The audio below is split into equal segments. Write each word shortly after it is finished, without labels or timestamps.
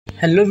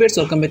Hello viewers,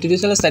 welcome back to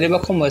this channel Study by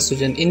Mcom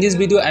student. In this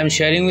video, I am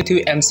sharing with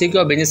you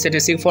MCQ of Business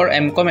Statistics for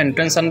Mcom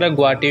Entrance under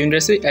Guwahati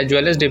University as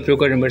well as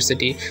Dibrugad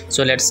University.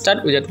 So let's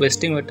start without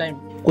wasting your time.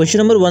 Question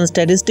number 1.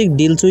 Statistic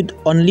deals with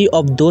only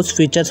of those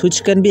features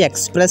which can be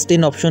expressed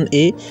in option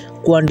A,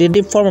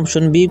 quantitative form,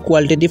 option B,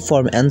 qualitative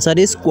form. Answer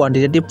is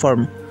quantitative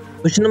form.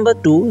 Question number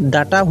 2.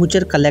 Data which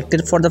are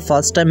collected for the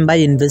first time by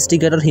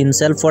investigator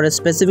himself for a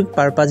specific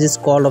purpose is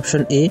called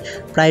option A,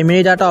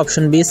 primary data,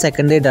 option B,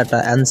 secondary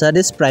data. Answer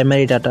is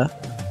primary data.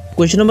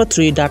 Question number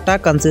 3. Data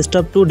consists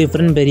of two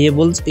different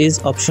variables is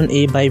option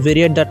A,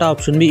 bivariate data,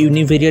 option B,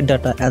 univariate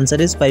data.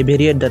 Answer is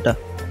bivariate data.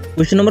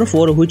 Question number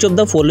 4. Which of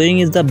the following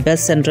is the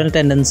best central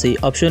tendency?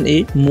 Option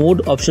A,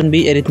 mode, option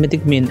B,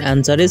 arithmetic mean.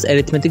 Answer is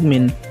arithmetic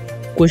mean.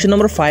 Question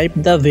number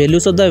 5. The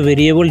values of the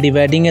variable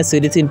dividing a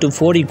series into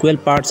 4 equal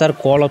parts are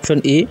called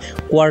option A,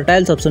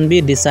 quartiles, option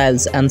B,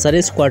 deciles. Answer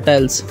is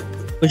quartiles.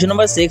 Question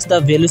number 6.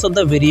 The values of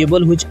the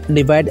variable which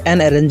divide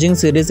an arranging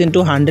series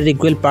into 100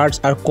 equal parts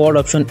are called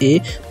option A,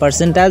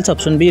 percentiles,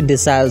 option B,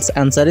 deciles.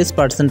 Answer is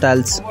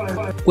percentiles.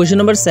 Question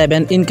number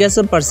 7. In case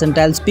of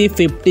percentiles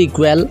P50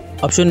 equal,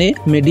 option A,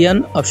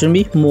 median, option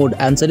B, mode.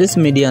 Answer is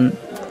median.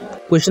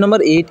 Question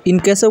number 8. In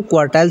case of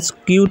quartiles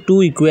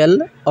Q2 equal,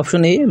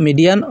 option A,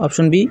 median,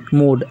 option B,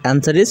 mode.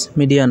 Answer is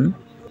median.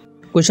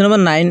 Question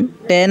number 9.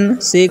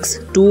 10, 6,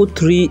 2,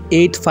 3,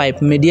 8,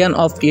 5. Median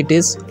of it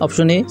is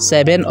option A,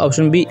 7,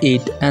 option B,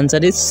 8. Answer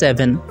is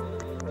 7.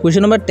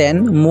 Question number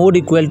 10. Mode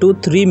equal to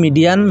 3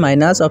 median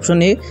minus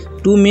option A,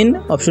 2 mean,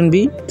 option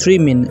B, 3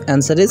 mean.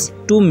 Answer is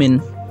 2 mean.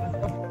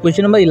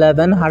 Question number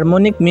 11.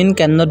 Harmonic mean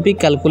cannot be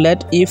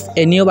calculated if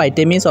any of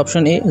item is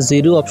option A,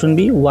 0, option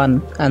B,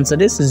 1.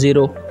 Answer is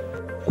 0.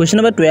 Question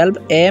number 12.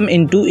 M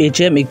into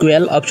HM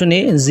equal option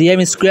A,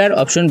 GM square,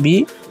 option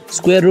B,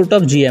 square root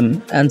of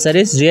GM. Answer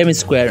is GM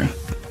square.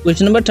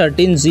 Question number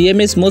 13.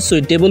 GM is most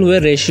suitable where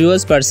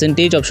ratios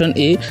percentage option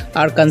A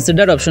are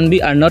considered, option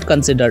B are not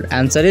considered.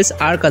 Answer is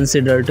are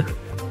considered.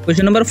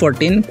 Question number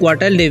 14.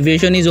 Quartile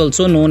deviation is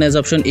also known as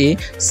option A,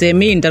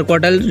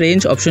 semi-interquartile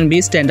range, option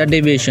B, standard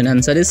deviation.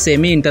 Answer is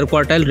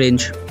semi-interquartile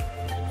range.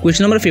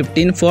 Question number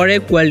 15. For a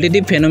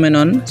qualitative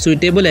phenomenon,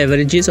 suitable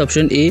average is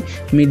option A,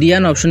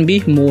 median, option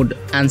B, mode.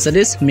 Answer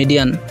is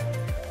median.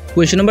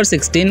 Question number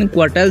 16.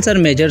 Quartiles are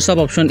measures of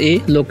option A,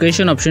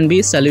 location, option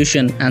B,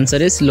 solution. Answer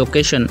is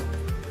location.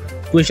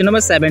 Question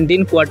number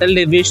 17. Quartile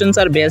deviations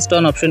are based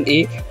on option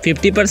A,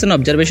 50%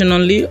 observation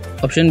only,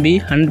 option B,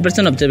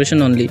 100%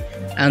 observation only.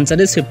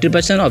 Answer is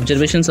 50%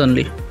 observations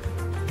only.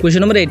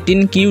 Question number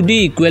 18. QD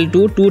equal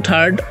to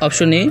 2/3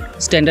 option A,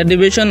 standard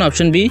deviation,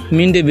 option B,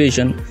 mean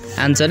deviation.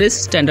 Answer is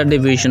standard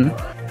deviation.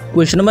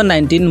 Question number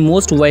 19.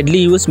 Most widely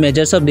used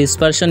measures of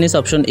dispersion is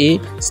option A,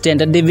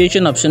 standard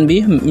deviation, option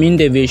B, mean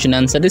deviation.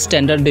 Answer is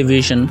standard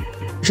deviation.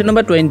 Question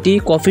number 20.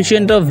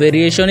 Coefficient of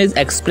variation is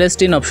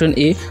expressed in option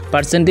A,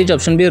 percentage,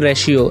 option B,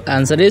 ratio.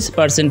 Answer is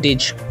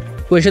percentage.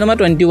 Question number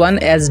 21.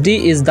 SD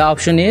is the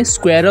option A,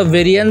 square of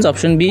variance,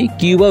 option B,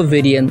 cube of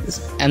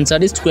variance.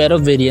 Answer is square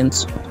of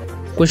variance.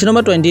 Question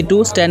number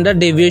 22. Standard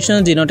deviation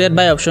is denoted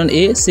by option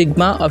A,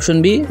 sigma,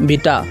 option B,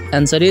 beta.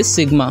 Answer is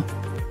sigma.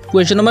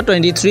 Question number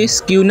 23.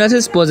 Skewness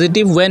is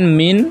positive when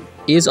mean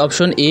is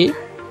option A,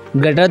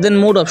 greater than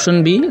mode,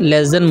 option B,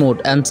 less than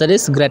mode. Answer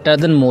is greater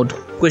than mode.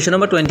 Question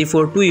number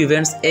 24. Two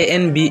events A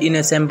and B in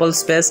a sample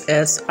space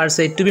S are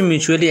said to be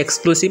mutually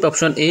exclusive.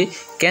 Option A,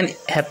 can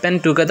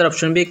happen together,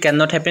 option B,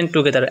 cannot happen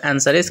together.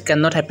 Answer is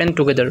cannot happen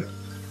together.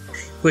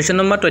 Question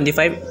number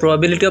 25.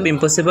 Probability of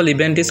impossible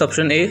event is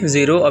option A,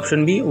 0,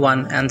 option B,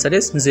 1. Answer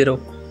is 0.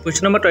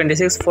 Question number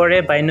 26. For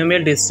a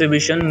binomial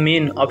distribution,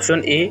 mean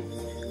option A,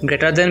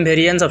 greater than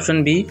variance,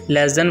 option B,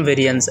 less than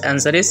variance.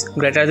 Answer is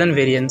greater than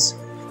variance.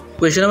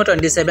 Question number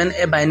 27.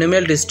 A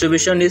binomial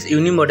distribution is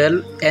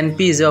unimodal.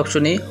 NP is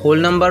option A,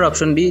 whole number,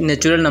 option B,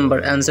 natural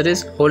number. Answer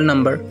is whole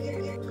number.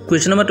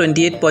 Question number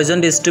 28. Poisson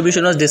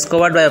distribution was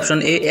discovered by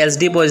option A,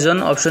 SD Poisson,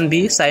 option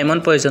B,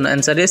 Simon Poisson.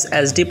 Answer is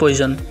SD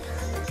Poisson.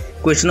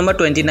 Question number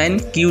 29.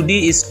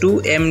 QD is to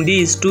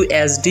MD is to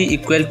SD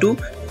equal to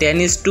 10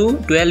 is to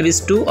 12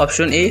 is to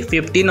option A,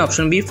 15,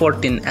 option B,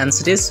 14.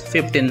 Answer is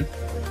 15.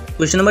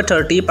 Question number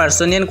 30.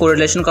 Poissonian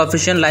correlation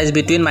coefficient lies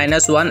between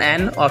 -1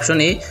 and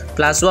option A,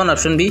 +1,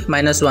 option B,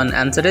 -1.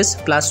 Answer is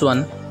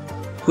 +1.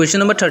 Question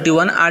number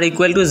 31. R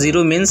equal to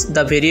 0 means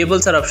the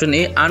variables are option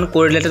A,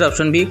 uncorrelated,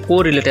 option B,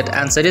 correlated.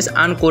 Answer is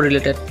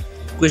uncorrelated.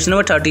 Question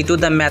number 32.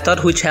 The method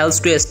which helps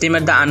to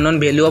estimate the unknown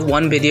value of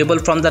one variable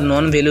from the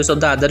known values of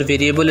the other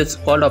variable is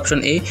called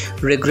option A,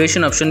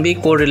 regression, option B,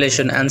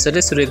 correlation. Answer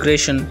is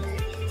regression.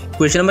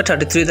 Question number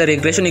 33. The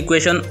regression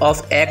equation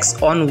of x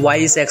on y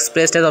is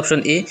expressed as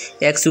option A,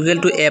 x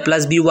equal to a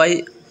plus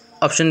by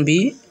Option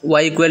B,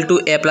 y equal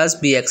to a plus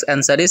bx.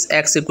 Answer is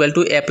x equal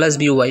to a plus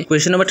by.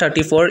 Question number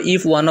 34.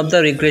 If one of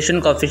the regression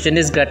coefficient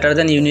is greater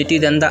than unity,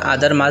 then the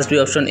other must be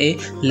option A,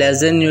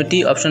 less than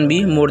unity. Option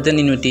B, more than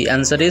unity.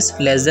 Answer is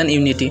less than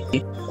unity.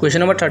 Question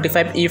number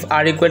 35. If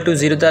r equal to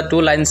 0, the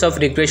two lines of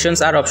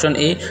regressions are option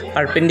A,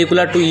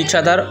 perpendicular to each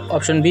other.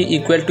 Option B,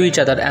 equal to each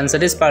other.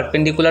 Answer is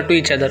perpendicular to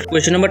each other.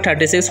 Question number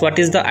 36. What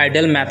is the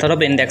ideal method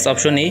of index?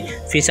 Option A,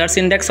 Fisher's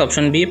index.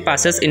 Option B,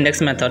 Passes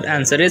index method.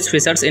 Answer is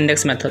Fisher's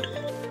index method.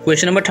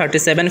 Question number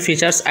 37.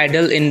 Fisher's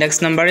ideal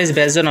index number is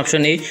based on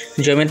option A,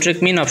 geometric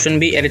mean. Option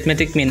B,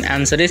 arithmetic mean.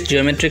 Answer is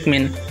geometric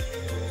mean.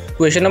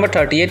 Question number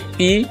 38.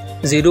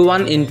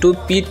 P01 into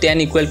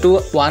P10 equal to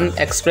 1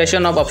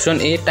 expression of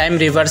option A, time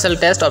reversal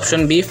test.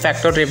 Option B,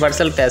 factor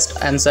reversal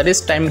test. Answer is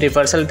time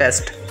reversal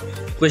test.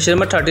 Question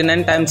number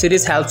 39. Time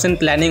series helps in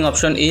planning.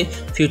 Option A,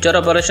 future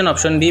operation.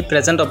 Option B,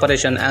 present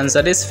operation.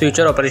 Answer is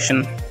future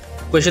operation.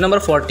 Question number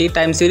 40.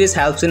 Time series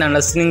helps in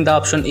understanding the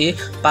option A,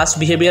 past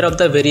behavior of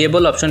the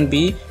variable. Option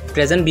B,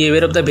 present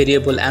behavior of the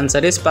variable. Answer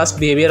is past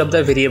behavior of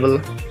the variable.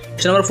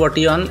 Question number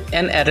 41.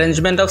 An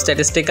arrangement of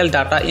statistical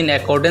data in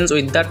accordance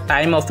with the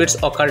time of its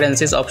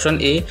occurrence is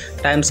option A,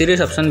 time series.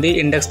 Option B,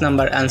 index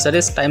number. Answer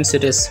is time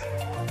series.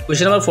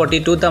 Question number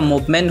 42. The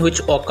movement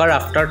which occur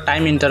after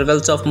time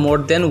intervals of more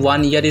than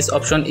 1 year is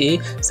option A,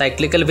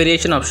 cyclical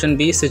variation. Option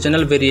B,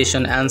 seasonal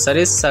variation. Answer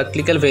is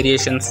cyclical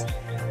variations.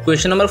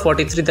 Question number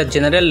 43. The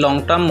general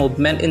long-term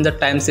movement in the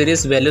time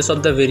series values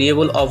of the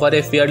variable over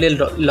a fairly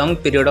long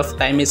period of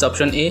time is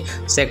option A,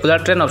 secular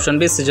trend. Option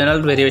B,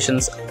 seasonal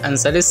variations.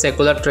 Answer is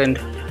secular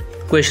trend.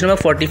 Question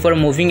number 44.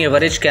 Moving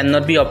average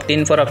cannot be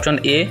obtained for option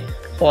A,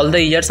 all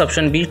the years.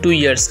 Option B, 2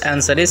 years.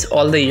 Answer is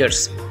all the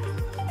years.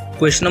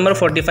 Question number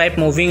 45.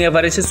 Moving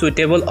average is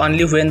suitable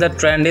only when the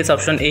trend is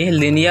option A,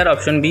 linear.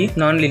 Option B,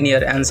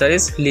 non-linear. Answer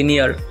is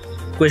linear.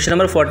 Question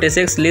number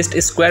 46.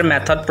 Least square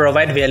method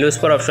provide values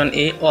for option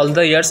A, all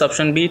the years.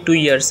 Option B, 2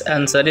 years.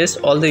 Answer is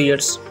all the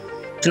years.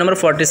 Question number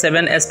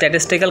 47. A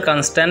statistical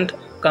constant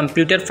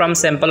computed from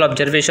sample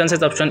observations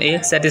is option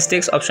A,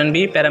 statistics. Option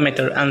B,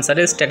 parameter. Answer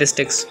is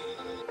statistics.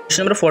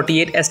 Question number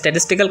 48. A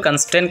statistical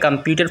constant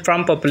computed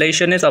from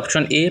population is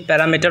option A,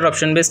 parameter.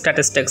 Option B,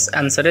 statistics.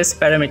 Answer is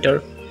parameter.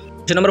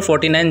 Question number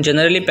 49.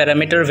 Generally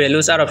parameter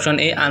values are option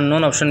A,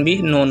 unknown. Option B,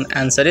 known.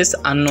 Answer is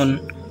unknown.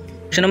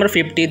 Question number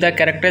 50. The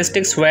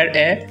characteristics where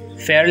a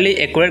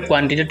fairly accurate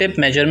quantitative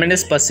measurement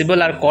is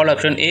possible are called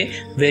option A,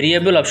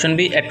 variable. Option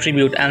B,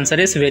 attribute. Answer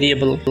is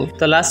variable.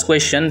 The last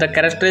question. The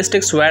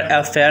characteristics where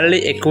a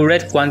fairly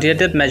accurate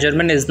quantitative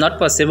measurement is not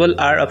possible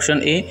are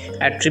option A,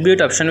 attribute.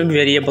 Option B,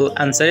 variable.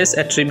 Answer is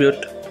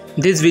attribute.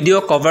 This video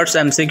covers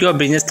MCQ of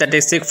Business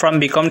Statistics from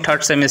Mcom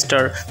 3rd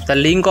semester. The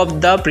link of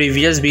the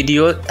previous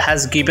video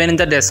has given in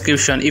the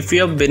description. If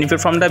you have benefit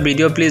from the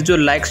video, please do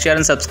like, share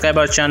and subscribe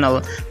our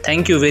channel.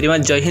 Thank you very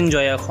much. Jai Hind,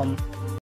 Jai Axom.